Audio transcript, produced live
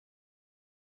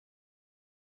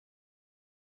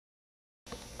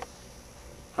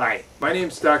Hi, my name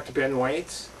is Dr. Ben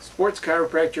Weitz, sports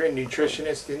chiropractor and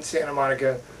nutritionist in Santa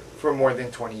Monica for more than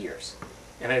 20 years.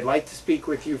 And I'd like to speak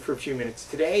with you for a few minutes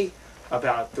today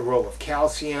about the role of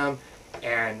calcium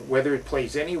and whether it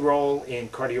plays any role in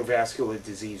cardiovascular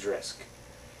disease risk.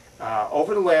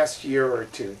 Over the last year or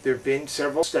two, there have been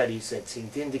several studies that seem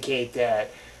to indicate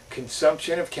that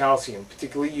consumption of calcium,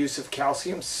 particularly use of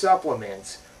calcium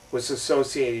supplements, was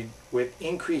associated with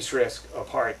increased risk of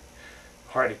heart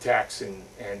attacks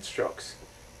and strokes.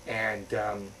 And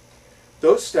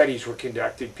those studies were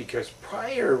conducted because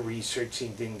prior research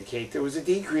seemed to indicate there was a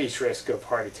decreased risk of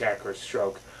heart attack or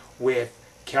stroke with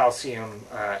calcium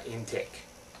intake.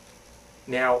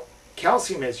 Now,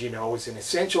 calcium, as you know, is an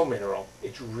essential mineral.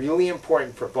 It's really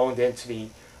important for bone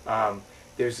density.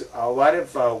 There's a lot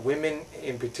of women,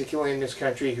 in particular in this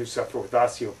country, who suffer with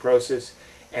osteoporosis.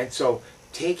 And so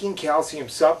taking calcium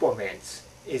supplements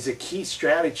is a key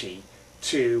strategy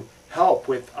to help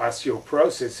with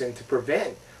osteoporosis and to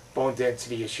prevent bone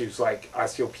density issues like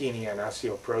osteopenia and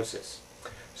osteoporosis.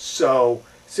 So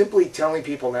simply telling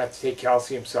people not to take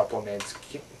calcium supplements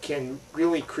can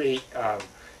really create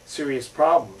serious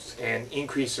problems and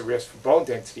increase the risk for bone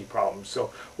density problems.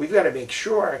 So we've got to make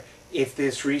sure if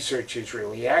this research is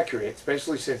really accurate,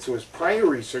 especially since there was prior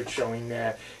research showing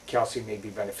that calcium may be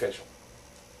beneficial.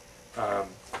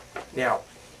 Now,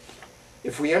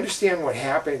 if we understand what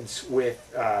happens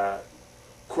with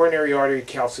coronary artery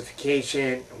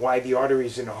calcification, why the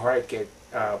arteries in the heart get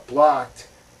blocked,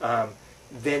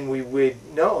 then we would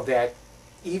know that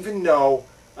even though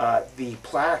the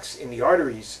plaques in the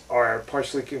arteries are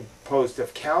partially composed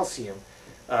of calcium,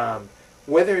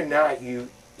 whether or not you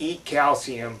eat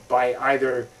calcium by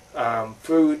either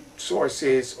food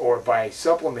sources or by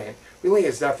supplement really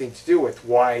has nothing to do with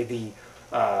why the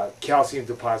calcium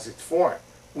deposits form.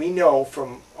 We know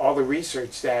from all the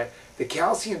research that the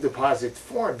calcium deposits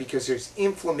form because there's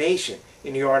inflammation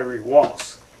in the artery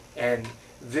walls, and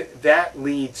that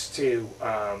leads to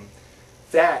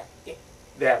fat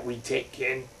that we take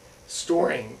in,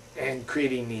 storing and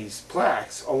creating these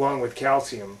plaques along with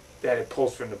calcium that it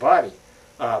pulls from the body.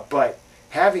 But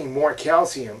having more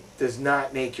calcium does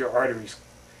not make your arteries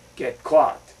get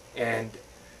clogged, and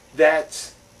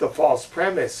that's the false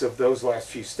premise of those last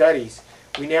few studies.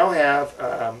 We now have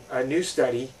a new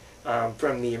study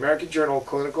from the American Journal of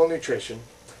Clinical Nutrition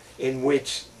in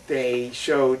which they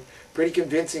showed pretty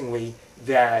convincingly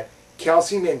that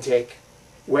calcium intake,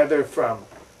 whether from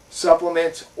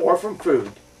supplements or from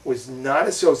food, was not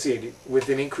associated with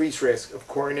an increased risk of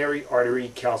coronary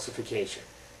artery calcification.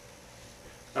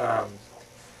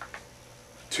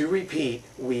 To repeat,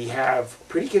 we have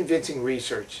pretty convincing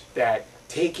research that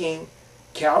taking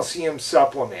calcium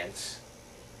supplements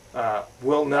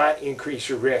will not increase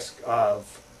your risk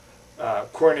of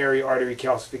coronary artery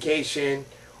calcification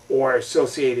or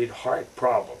associated heart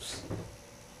problems.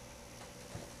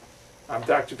 I'm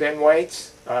Dr. Ben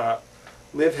Weitz.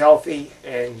 Live healthy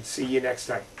and see you next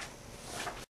time.